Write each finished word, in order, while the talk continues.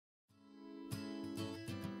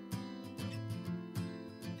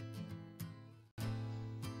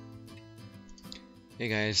Hey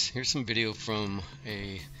guys, here's some video from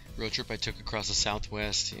a road trip I took across the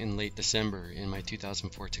Southwest in late December in my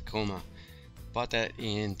 2004 Tacoma. Bought that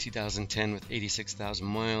in 2010 with 86,000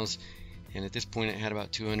 miles, and at this point it had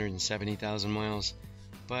about 270,000 miles,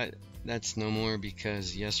 but that's no more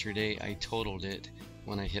because yesterday I totaled it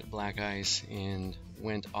when I hit black ice and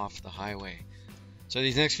went off the highway. So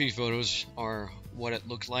these next few photos are what it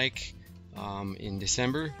looked like in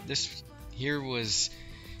December. This here was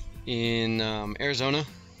in Arizona.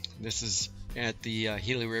 This is at the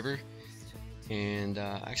Gila River, and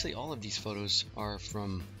actually all of these photos are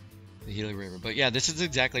from the Gila River, but yeah, this is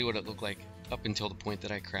exactly what it looked like up until the point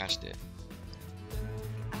that I crashed it.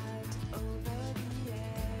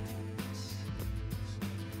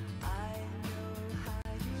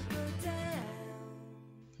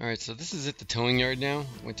 Alright, so this is at the towing yard now.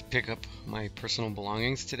 I went to pick up my personal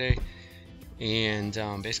belongings today, and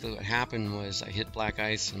basically what happened was I hit black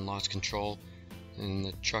ice and lost control, and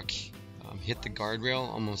the truck hit the guardrail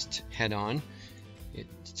almost head on. It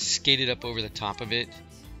skated up over the top of it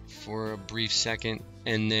for a brief second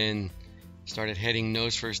and then started heading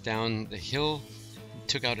nose first down the hill,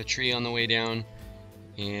 took out a tree on the way down,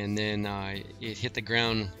 and then it hit the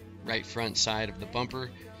ground right front side of the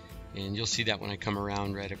bumper, and you'll see that when I come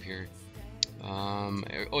around right up here.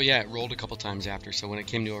 Oh yeah, it rolled a couple times after, so when it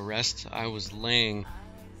came to a rest, I was laying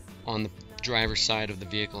on the driver's side of the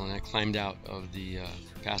vehicle and I climbed out of the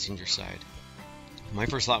passenger side. My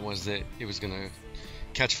first thought was that it was going to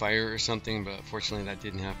catch fire or something, but fortunately that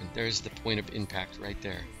didn't happen. There's the point of impact right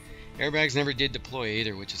there. Airbags never did deploy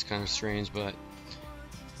either, which is kind of strange, but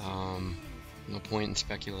no point in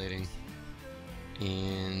speculating.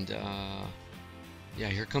 And yeah,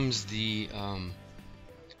 here comes the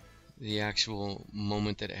actual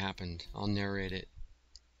moment that it happened. I'll narrate it.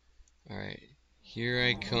 Alright, here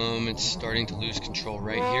I come. It's starting to lose control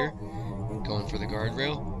right here, going for the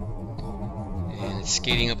guardrail, and it's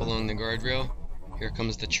skating up along the guardrail. Here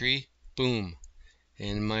comes the tree, boom,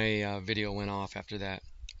 and my video went off after that.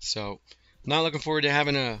 So I'm not looking forward to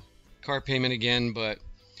having a car payment again, but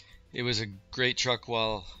it was a great truck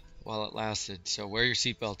while it lasted. So wear your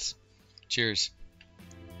seatbelts. Cheers.